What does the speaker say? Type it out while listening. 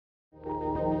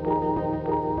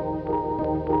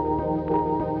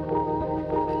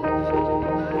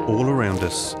All around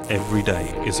us, every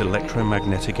day, is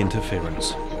electromagnetic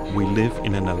interference. We live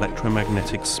in an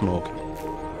electromagnetic smog.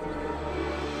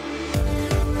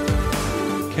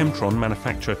 Kemtron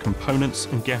manufacture components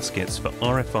and gaskets for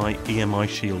RFI EMI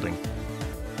shielding.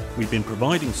 We've been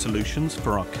providing solutions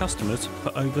for our customers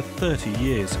for over 30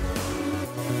 years.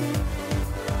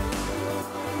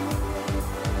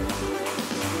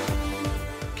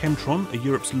 Kemtron are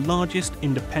Europe's largest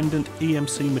independent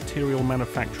EMC material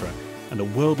manufacturer and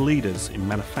are world leaders in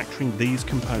manufacturing these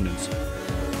components.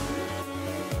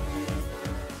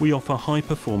 We offer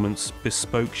high-performance,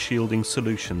 bespoke shielding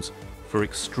solutions for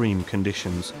extreme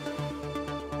conditions.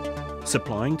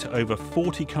 Supplying to over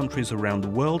 40 countries around the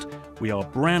world, we are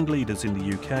brand leaders in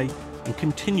the UK and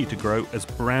continue to grow as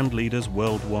brand leaders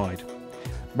worldwide.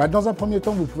 Dans un premier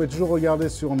temps, vous pouvez toujours regarder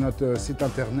sur notre site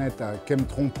internet à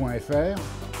kemtron.fr.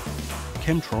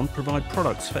 Kemtron provide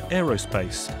products for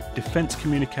aerospace, defence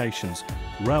communications,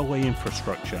 railway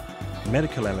infrastructure,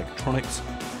 medical electronics,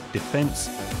 defence,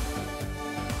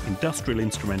 industrial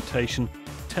instrumentation,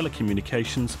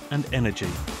 telecommunications and energy.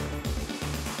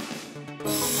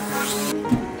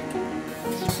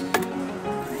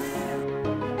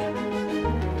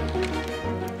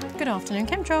 Good afternoon,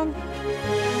 Kemtron.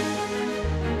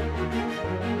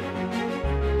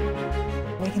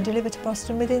 We can deliver to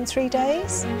Boston within 3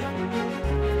 days.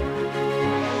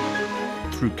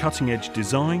 Through cutting-edge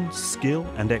design, skill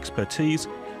and expertise,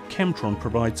 Kemtron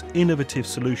provides innovative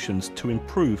solutions to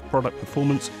improve product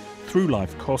performance,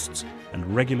 through-life costs and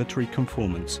regulatory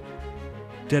conformance.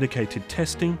 Dedicated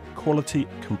testing, quality,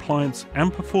 compliance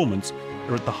and performance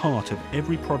are at the heart of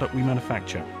every product we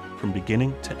manufacture, from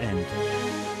beginning to end.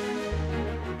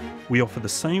 We offer the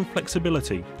same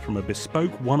flexibility from a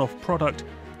bespoke one-off product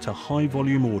to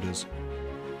high-volume orders.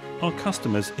 Our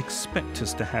customers expect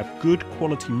us to have good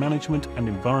quality management and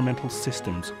environmental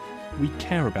systems. We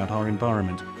care about our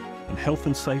environment, and health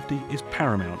and safety is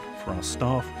paramount for our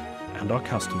staff and our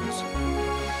customers.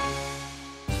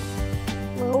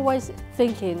 We're always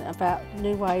thinking about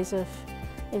new ways of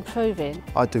improving.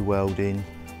 I do welding,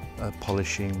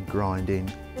 polishing,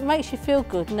 grinding. It makes you feel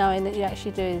good knowing that you're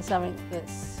actually doing something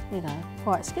that's,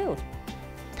 quite skilled.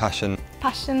 Passion.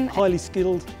 Passion. Highly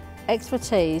skilled.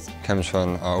 Expertise.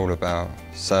 Kemtron are all about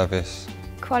service.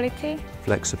 Quality.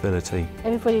 Flexibility.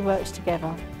 Everybody works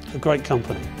together. A great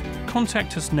company.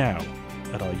 Contact us now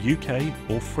at our UK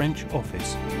or French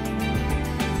office.